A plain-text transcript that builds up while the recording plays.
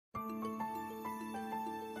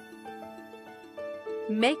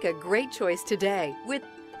Make a great choice today with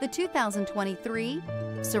the 2023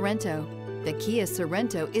 Sorento. The Kia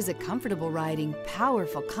Sorento is a comfortable riding,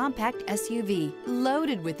 powerful compact SUV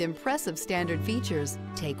loaded with impressive standard features.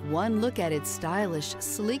 Take one look at its stylish,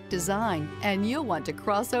 sleek design and you'll want to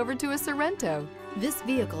cross over to a Sorento. This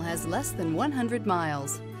vehicle has less than 100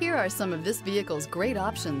 miles. Here are some of this vehicle's great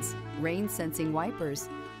options: rain sensing wipers,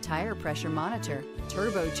 tire pressure monitor,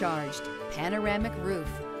 turbocharged, panoramic roof,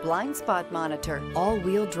 blind spot monitor,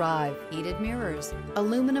 all-wheel drive, heated mirrors,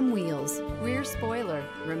 aluminum wheels, rear spoiler,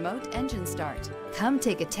 remote engine start. Come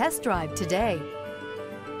take a test drive today.